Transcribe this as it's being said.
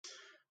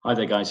Hi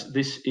there, guys.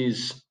 This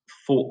is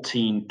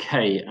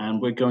 14K,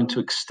 and we're going to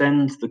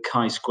extend the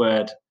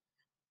chi-squared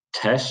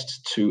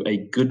test to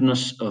a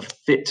goodness of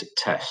fit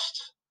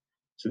test.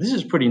 So this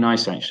is pretty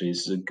nice, actually.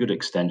 This is a good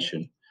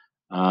extension.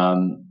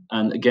 And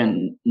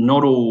again,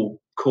 not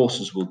all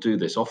courses will do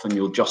this. Often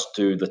you'll just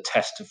do the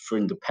test for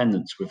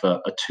independence with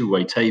a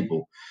two-way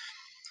table.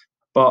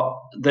 But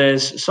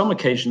there's some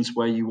occasions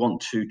where you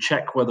want to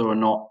check whether or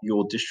not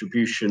your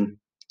distribution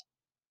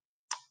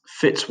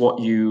fits what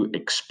you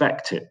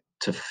expect it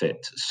to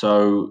fit.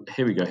 So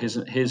here we go. Here's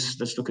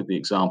let's look at the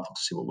example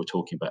to see what we're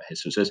talking about here.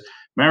 So it says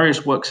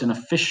Marius works in a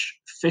fish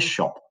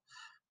shop.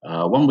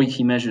 1 week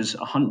he measures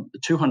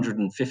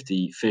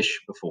 250 fish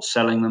before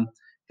selling them.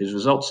 His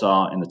results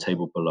are in the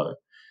table below.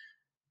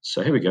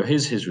 So here we go.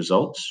 Here's his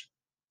results.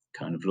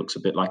 Kind of looks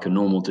a bit like a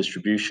normal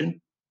distribution.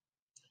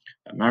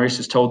 Marius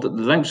is told that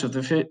the lengths of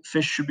the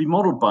fish should be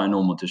modeled by a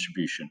normal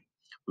distribution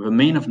with a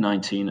mean of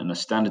 19 and a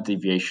standard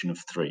deviation of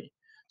 3.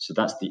 So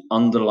that's the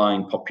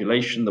underlying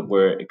population that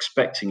we're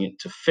expecting it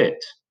to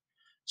fit.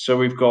 So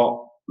we've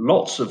got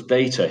lots of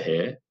data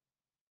here,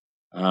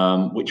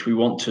 which we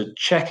want to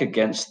check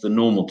against the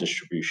normal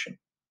distribution.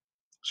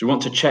 So we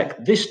want to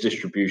check this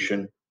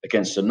distribution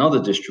against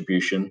another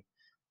distribution,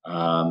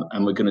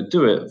 and we're going to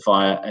do it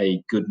via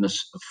a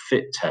goodness of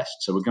fit test.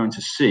 So we're going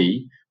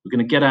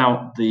to get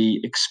out the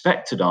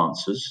expected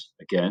answers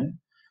again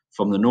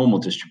from the normal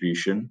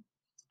distribution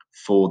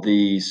for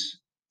the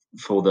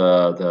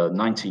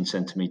 19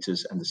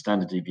 centimeters and the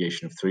standard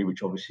deviation of 3,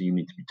 which obviously you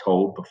need to be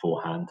told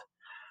beforehand,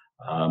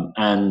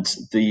 and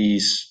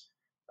these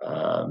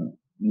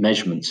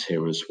measurements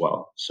here as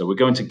well. So we're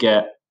going to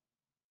get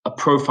a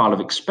profile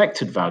of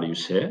expected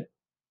values here.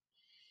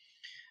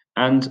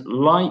 And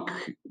like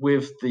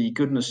with the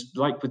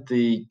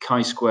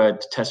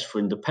chi-squared test for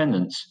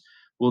independence,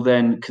 we'll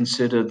then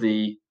consider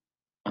the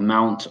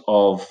amount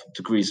of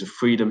degrees of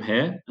freedom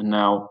here. And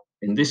now,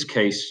 in this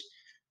case,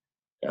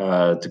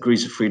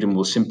 degrees of freedom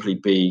will simply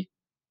be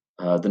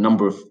the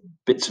number of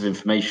bits of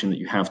information that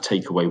you have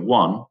take away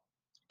 1.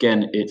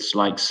 Again, it's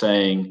like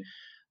saying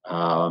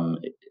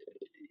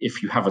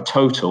if you have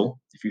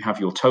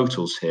your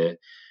totals here,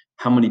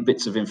 how many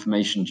bits of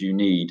information do you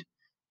need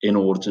in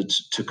order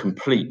to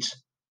complete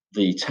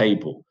the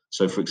table?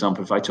 So, for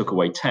example, if I took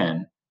away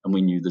 10 and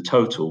we knew the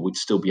total, we'd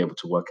still be able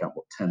to work out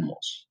what 10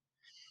 was.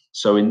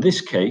 So in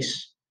this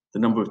case, the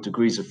number of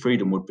degrees of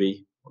freedom would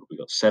be, we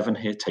got 7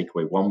 here, take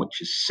away 1, which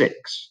is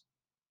 6.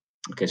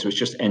 Okay, so it's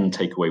just n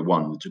take away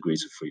 1, the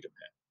degrees of freedom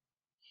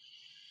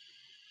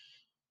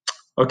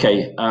here.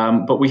 Okay,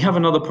 but we have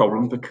another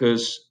problem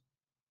because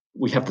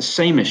we have the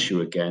same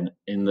issue again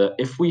in that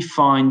if we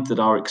find that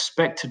our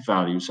expected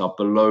values are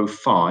below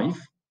 5,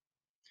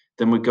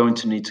 then we're going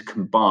to need to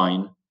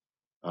combine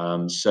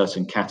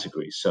certain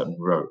categories, certain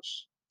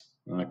rows.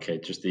 Okay,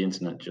 just the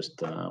internet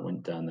just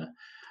went down there.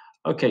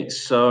 Okay,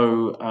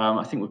 so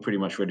I think we're pretty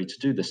much ready to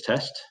do this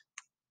test.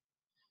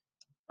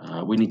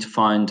 We need to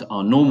find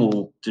our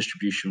normal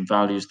distribution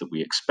values that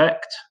we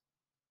expect,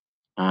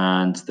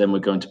 and then we're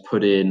going to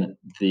put in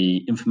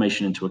the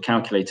information into a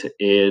calculator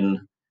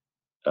in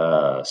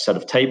a set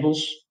of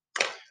tables.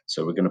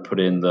 So we're going to put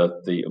in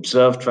the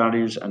observed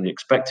values and the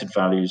expected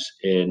values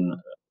in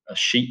a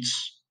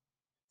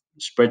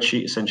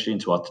spreadsheet, essentially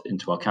into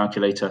our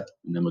calculator,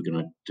 and then we're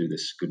going to do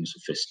this goodness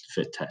of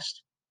fit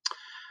test.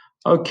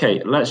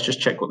 Okay, let's just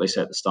check what they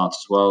say at the start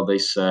as well. They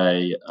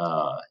say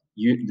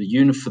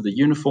for the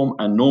uniform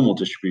and normal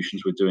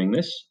distributions, we're doing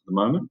this at the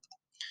moment.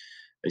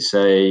 They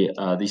say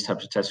these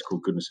types of tests are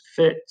called goodness of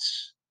fit.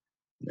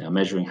 They are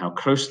measuring how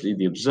closely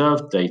the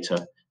observed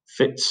data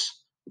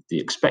fits with the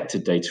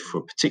expected data for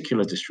a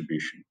particular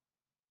distribution.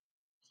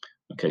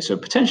 Okay, so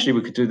potentially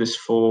we could do this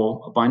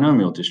for a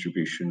binomial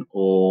distribution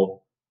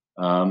or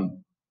a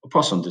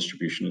Poisson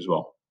distribution as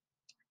well.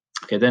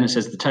 Okay, then it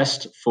says the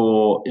test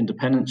for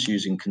independence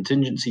using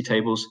contingency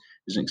tables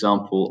is an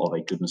example of a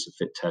goodness of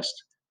fit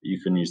test. You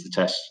can use the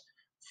test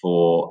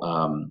for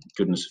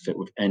goodness of fit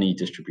with any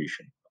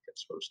distribution.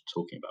 That's what I was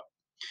talking about.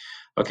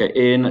 Okay,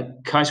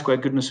 in chi-square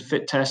goodness of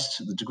fit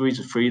test, the degrees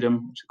of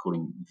freedom, which we're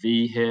calling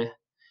V here,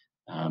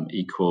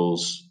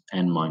 equals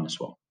n minus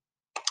 1.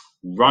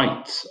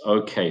 Right,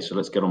 okay, so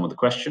let's get on with the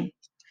question.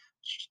 Let's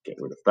just get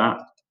rid of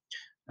that.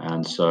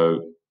 And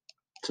so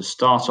to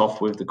start off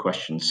with, the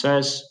question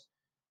says,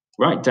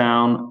 write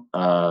down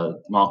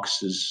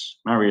Marius's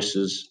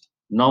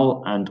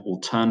null and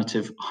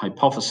alternative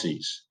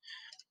hypotheses.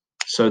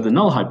 So the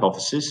null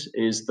hypothesis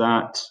is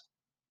that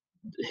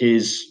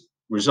his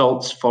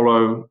results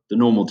follow the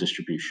normal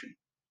distribution.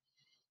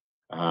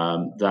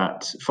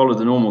 That follow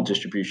the normal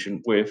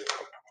distribution with,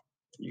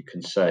 you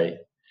can say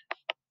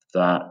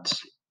that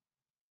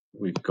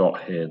we've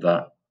got here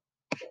that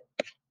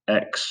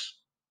x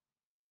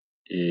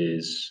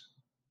is,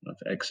 if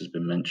x has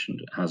been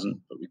mentioned, it hasn't,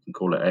 but we can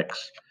call it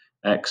x.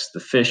 X, the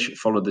fish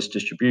follow this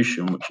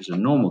distribution, which is a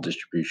normal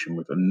distribution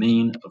with a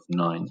mean of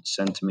 9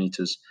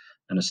 centimeters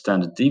and a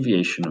standard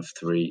deviation of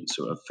 3,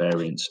 so a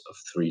variance of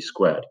 3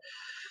 squared.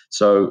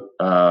 So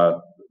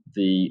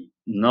the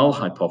null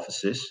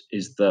hypothesis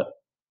is that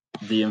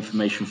the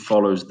information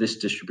follows this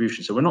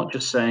distribution. So we're not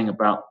just saying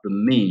about the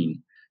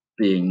mean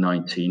being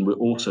 19, we're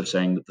also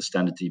saying that the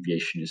standard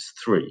deviation is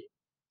 3.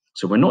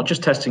 So we're not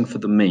just testing for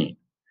the mean,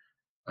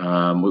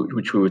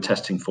 which we were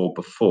testing for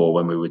before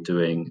when we were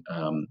doing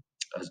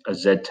a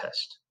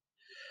z-test.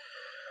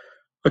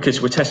 Okay,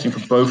 so we're testing for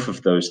both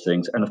of those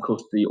things. And of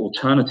course, the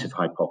alternative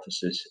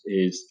hypothesis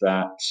is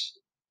that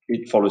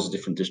it follows a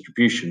different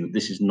distribution.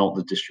 This is not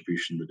the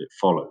distribution that it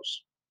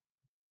follows.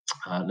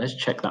 Let's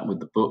check that with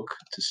the book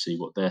to see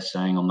what they're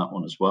saying on that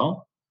one as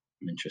well.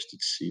 I'm interested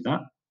to see that.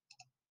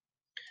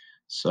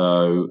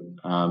 So,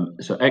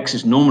 so X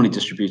is normally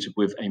distributed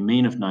with a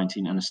mean of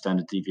 19 and a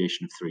standard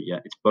deviation of 3.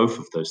 Yeah, it's both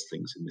of those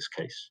things in this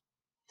case.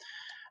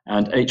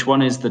 And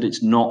H1 is that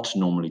it's not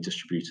normally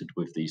distributed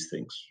with these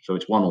things. So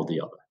it's one or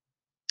the other.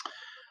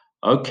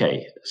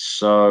 Okay,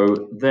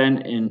 so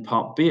then in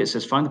part B, it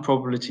says find the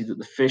probability that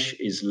the fish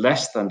is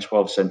less than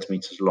 12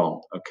 centimeters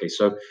long. Okay,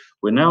 so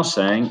we're now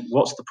saying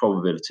what's the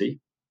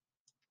probability?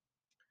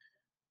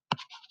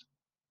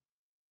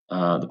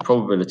 The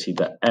probability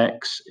that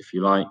X, if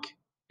you like,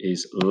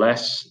 is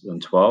less than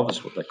 12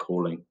 is what they're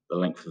calling the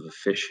length of the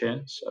fish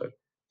here. So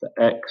the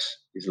X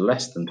is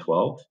less than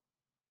 12,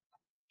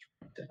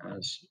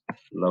 as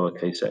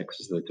lowercase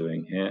x as they're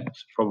doing here.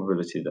 It's a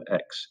probability that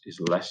X is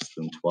less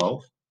than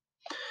 12.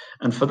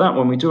 And for that,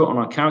 when we do it on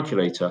our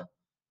calculator,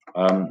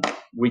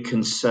 we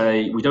can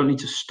say we don't need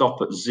to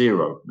stop at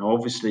 0. Now,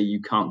 obviously,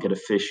 you can't get a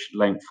fish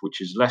length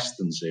which is less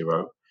than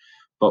 0,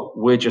 but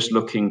we're just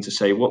looking to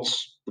say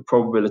what's the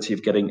probability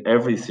of getting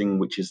everything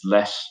which is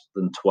less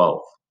than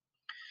 12.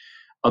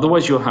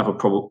 Otherwise, you'll have a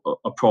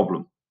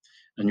problem.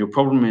 And your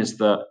problem is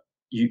that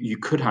you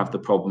could have the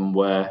problem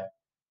where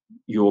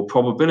your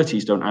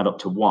probabilities don't add up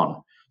to 1.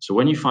 So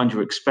when you find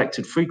your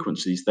expected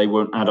frequencies, they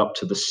won't add up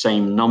to the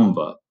same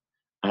number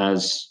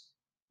as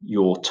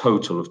your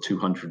total of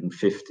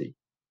 250.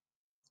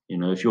 You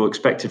know, if your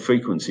expected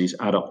frequencies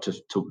add up to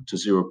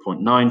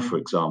 0.9, for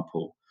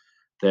example,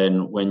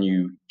 then when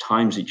you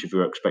times each of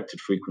your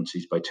expected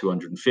frequencies by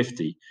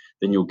 250,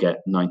 then you'll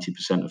get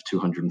 90% of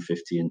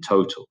 250 in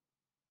total.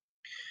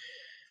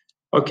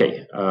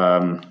 Okay,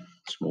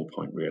 small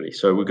point really.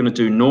 So we're going to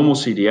do normal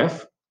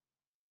CDF.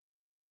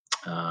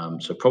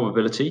 So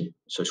probability,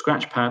 so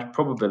scratchpad,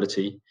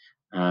 probability,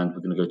 and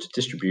we're going to go to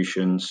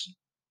distributions,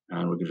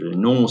 and we're going to do a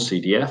normal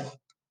CDF,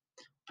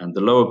 and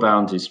the lower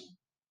bound is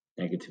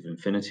negative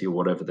infinity or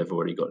whatever they've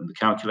already got in the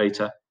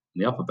calculator,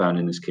 and the upper bound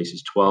in this case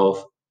is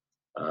 12,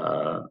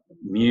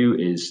 mu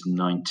is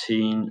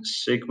 19,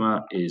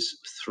 sigma is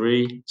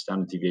 3,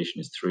 standard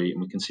deviation is 3,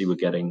 and we can see we're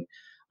getting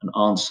an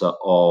answer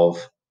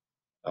of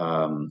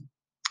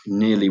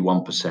nearly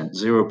 1%,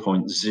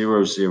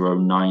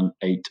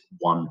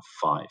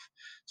 0.009815.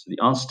 So the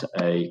answer to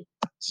A,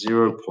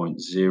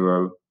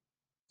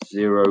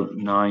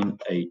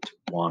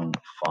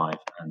 0.009815,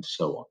 and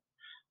so on.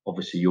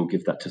 Obviously, you'll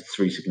give that to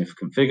 3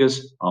 significant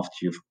figures after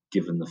you've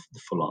given the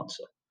full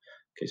answer.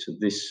 Okay, so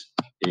this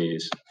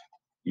is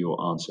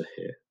your answer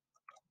here.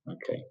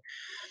 Okay,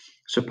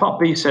 so part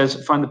B says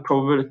find the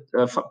probability.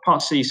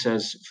 Part C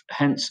says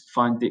hence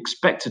find the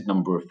expected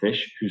number of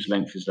fish whose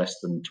length is less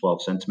than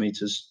 12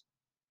 centimeters.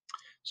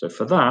 So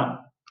for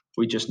that,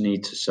 we just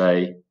need to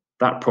say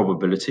that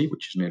probability,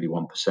 which is nearly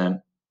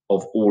 1%,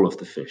 of all of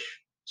the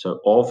fish. So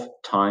of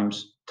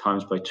times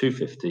by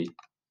 250,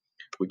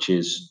 which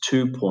is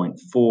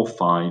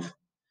 2.45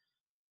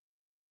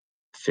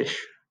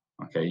 fish.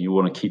 Okay, you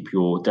want to keep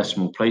your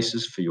decimal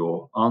places for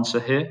your answer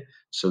here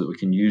so that we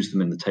can use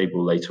them in the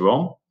table later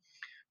on.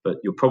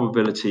 But your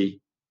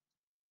probability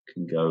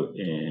can go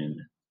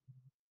in,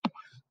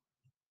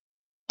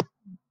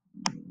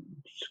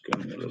 just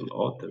going a little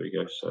odd, there we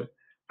go. So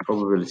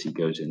probability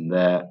goes in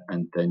there,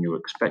 and then your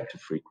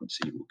expected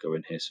frequency will go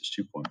in here, so it's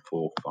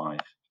 2.45.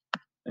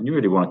 And you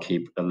really want to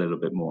keep a little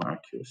bit more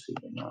accuracy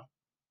than that.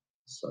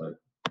 So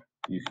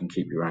you can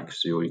keep your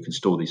accuracy, or you can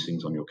store these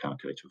things on your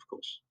calculator, of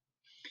course.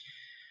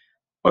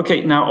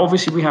 Okay, now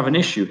obviously we have an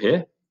issue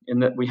here in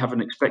that we have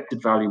an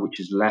expected value which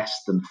is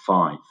less than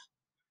 5.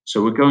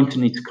 So we're going to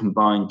need to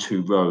combine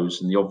 2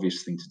 rows, and the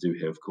obvious thing to do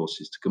here, of course,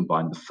 is to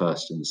combine the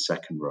first and the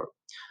second row.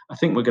 I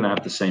think we're going to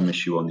have the same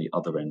issue on the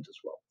other end as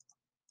well.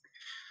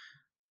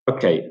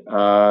 Okay,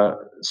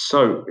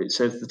 so it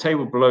says the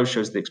table below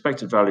shows the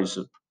expected values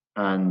of,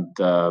 and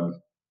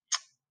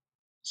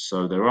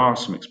so there are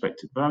some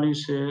expected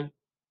values here.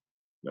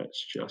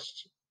 Let's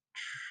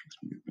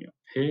move me up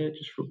here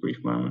just for a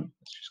brief moment.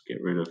 Let's just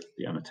get rid of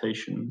the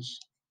annotations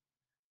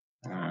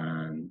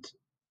and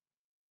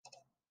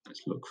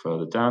let's look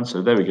further down.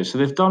 So there we go. So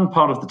they've done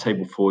part of the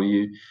table for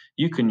you.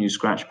 You can use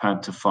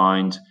Scratchpad to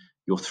find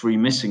your 3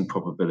 missing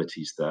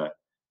probabilities there.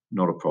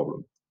 Not a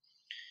problem.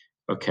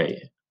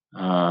 Okay,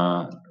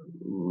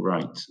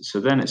 right. So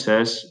then it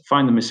says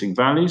find the missing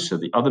values. So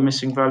the other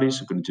missing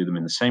values, we're going to do them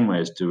in the same way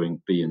as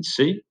doing B and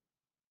C.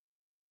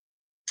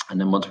 And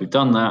then once we've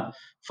done that,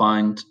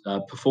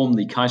 perform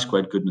the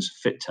chi-squared goodness of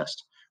fit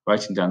test,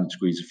 writing down the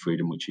degrees of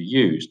freedom which are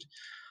used.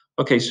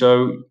 Okay,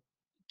 so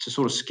to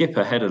sort of skip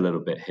ahead a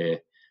little bit here,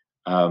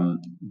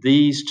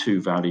 these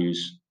 2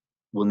 values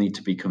will need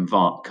to be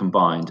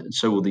combined, and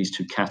so will these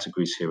two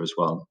categories here as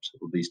well. So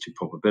will these two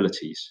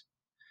probabilities,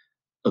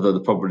 although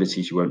the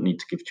probabilities you won't need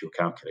to give to your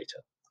calculator.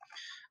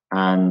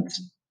 And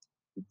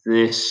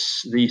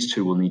these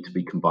two will need to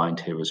be combined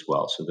here as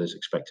well. So there's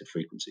expected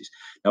frequencies.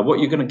 Now, what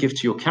you're going to give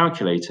to your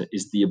calculator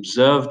is the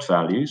observed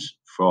values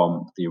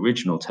from the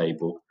original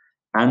table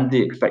and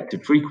the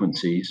expected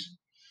frequencies.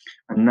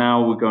 And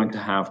now we're going to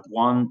have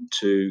 1,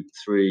 2,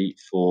 3,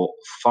 4,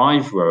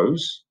 5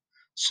 rows.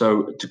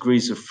 So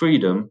degrees of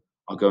freedom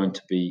are going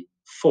to be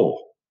 4.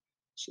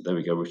 So there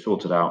we go. We've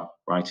sorted out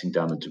writing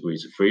down the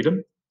degrees of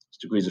freedom.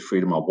 Degrees of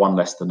freedom are 1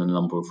 less than the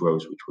number of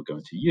rows which we're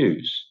going to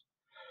use.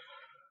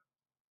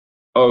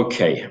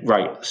 Okay,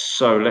 right.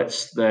 So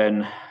let's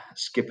then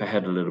skip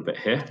ahead a little bit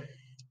here.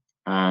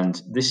 And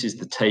this is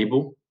the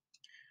table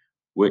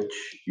which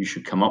you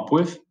should come up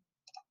with.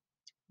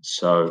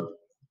 So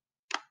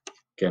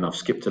again, I've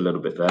skipped a little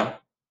bit there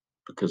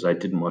because I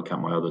didn't work out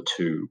my other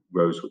 2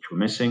 rows which were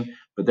missing.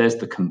 But there's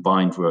the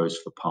combined rows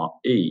for part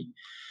E.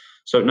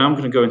 So now I'm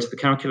going to go into the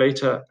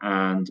calculator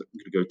and I'm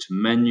going to go to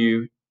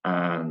menu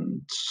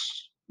and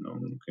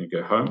I'm going to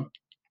go home.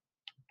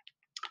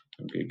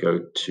 I'm going to go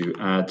to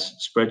add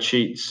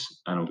spreadsheets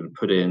and I'm going to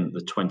put in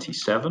the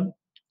 27,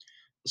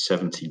 the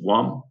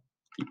 71,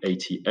 the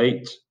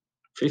 88,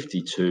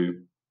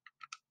 52,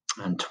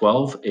 and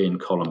 12 in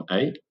column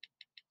A.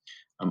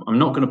 I'm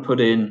not going to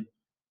put in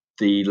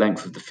the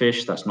length of the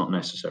fish, that's not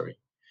necessary.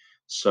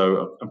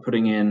 So I'm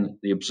putting in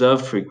the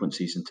observed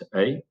frequencies into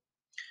A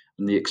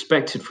and the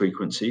expected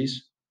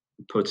frequencies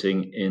I'm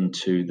putting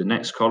into the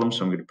next column.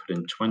 So I'm going to put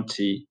in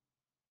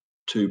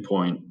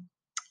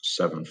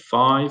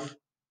 22.75.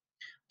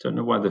 Don't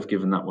know why they've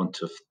given that one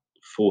to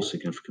 4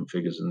 significant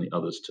figures and the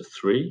others to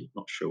 3.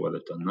 Not sure why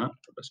they've done that,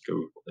 but let's go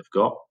with what they've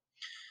got.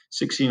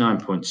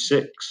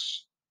 69.6,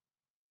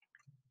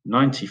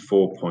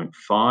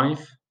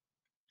 94.5.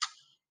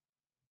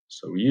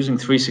 So we're using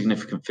 3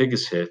 significant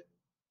figures here.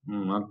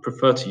 I'd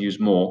prefer to use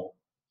more.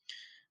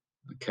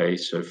 Okay,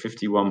 so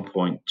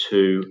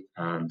 51.2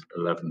 and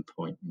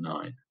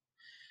 11.9.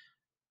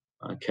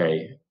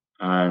 Okay,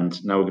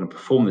 and now we're going to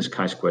perform this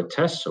chi-squared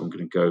test. So I'm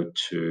going to go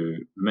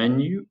to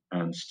menu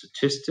and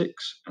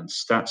statistics and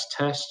stats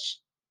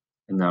tests.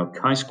 And now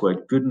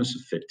chi-squared goodness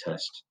of fit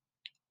test.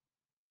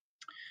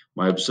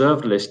 My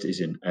observed list is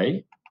in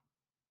A.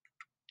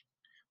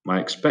 My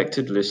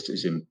expected list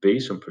is in B,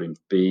 so I'm putting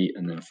B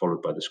and then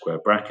followed by the square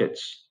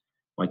brackets.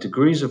 My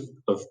degrees of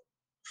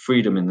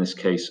freedom in this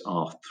case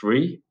are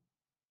 3.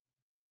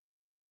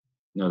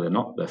 No, they're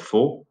not. They're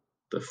 4.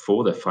 They're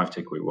 4. They're 5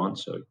 take away 1.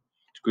 So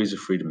degrees of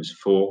freedom is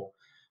 4.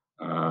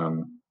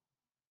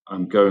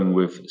 I'm going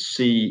with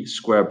C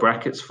square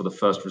brackets for the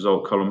first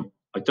result column.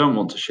 I don't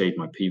want to shade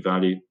my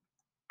p-value. I'm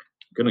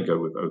going to go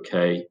with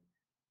OK.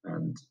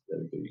 And there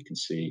we go. You can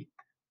see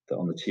that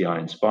on the TI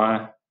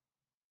Inspire,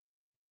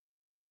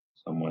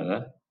 somewhere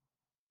there,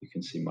 you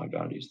can see my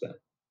values there.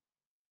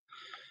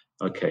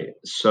 Okay,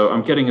 so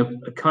I'm getting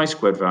a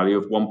chi-squared value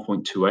of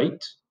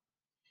 1.28.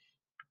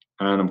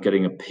 And I'm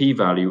getting a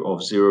p-value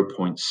of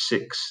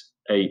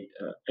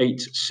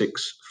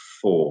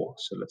 0.68864.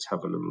 So let's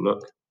have a little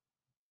look.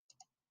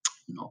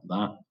 Not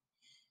that.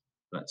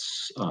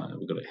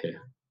 We've got it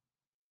here.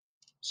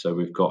 So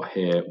we've got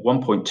here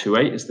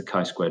 1.28 is the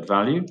chi-squared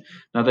value.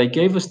 Now they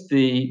gave us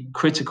the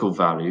critical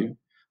value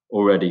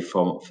already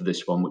for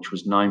this one, which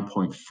was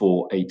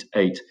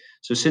 9.488.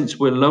 So since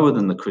we're lower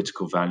than the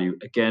critical value,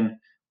 again,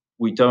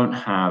 we don't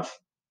have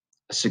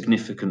a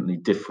significantly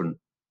different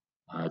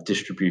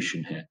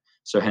distribution here.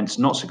 So hence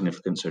not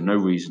significant, so no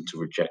reason to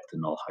reject the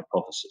null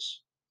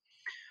hypothesis.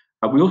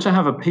 We also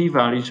have a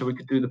p-value, so we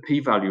could do the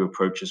p-value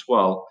approach as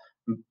well.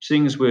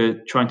 Seeing as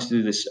we're trying to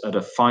do this at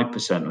a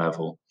 5%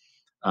 level,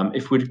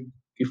 if we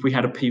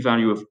had a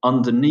p-value of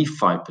underneath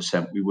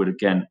 5%, we would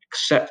again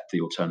accept the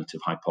alternative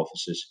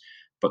hypothesis,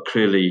 but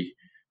clearly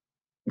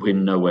we're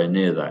nowhere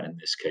near that in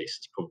this case.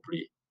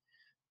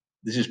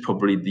 This is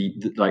probably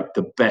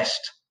the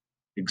best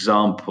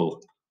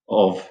example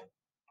of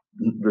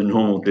the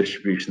normal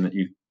distribution that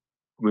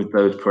with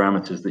those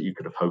parameters that you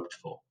could have hoped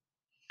for.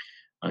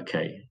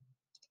 Okay,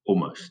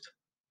 almost.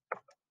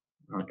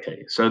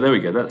 Okay, so there we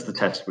go. That's the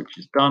test which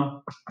is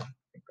done. I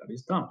think that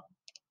is done.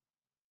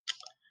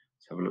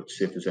 Let's have a look to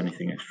see if there's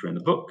anything extra in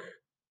the book.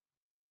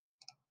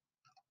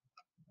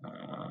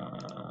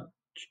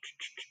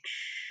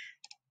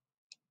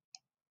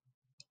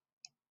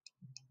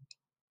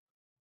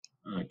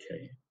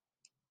 Okay.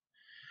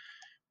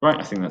 Right,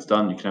 I think that's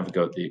done. You can have a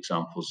go at the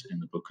examples in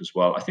the book as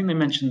well. I think they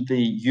mentioned the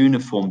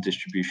uniform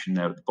distribution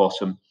there at the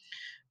bottom.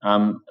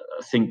 I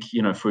think,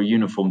 for a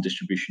uniform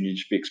distribution, you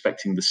should be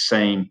expecting the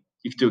same.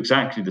 You could do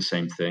exactly the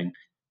same thing.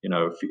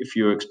 If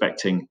you're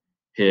expecting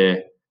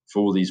here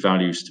for all these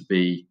values to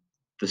be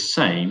the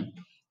same,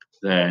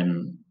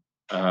 then,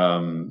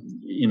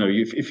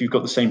 if you've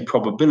got the same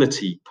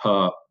probability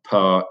per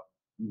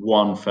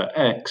 1 for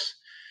X,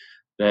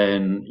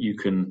 then you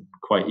can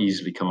quite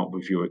easily come up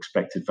with your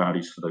expected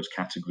values for those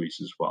categories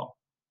as well.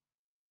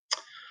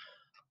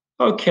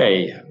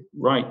 Okay,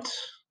 right.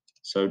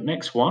 So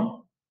next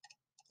one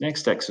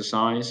Next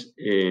exercise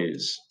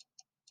is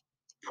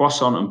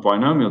Poisson and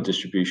binomial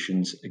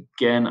distributions.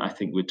 Again, I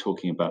think we're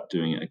talking about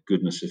doing a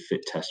goodness of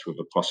fit test with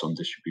a Poisson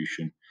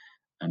distribution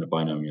and a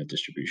binomial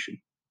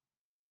distribution.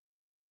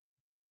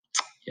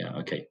 Yeah,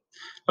 okay.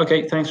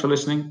 Okay, thanks for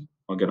listening.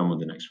 I'll get on with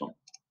the next one.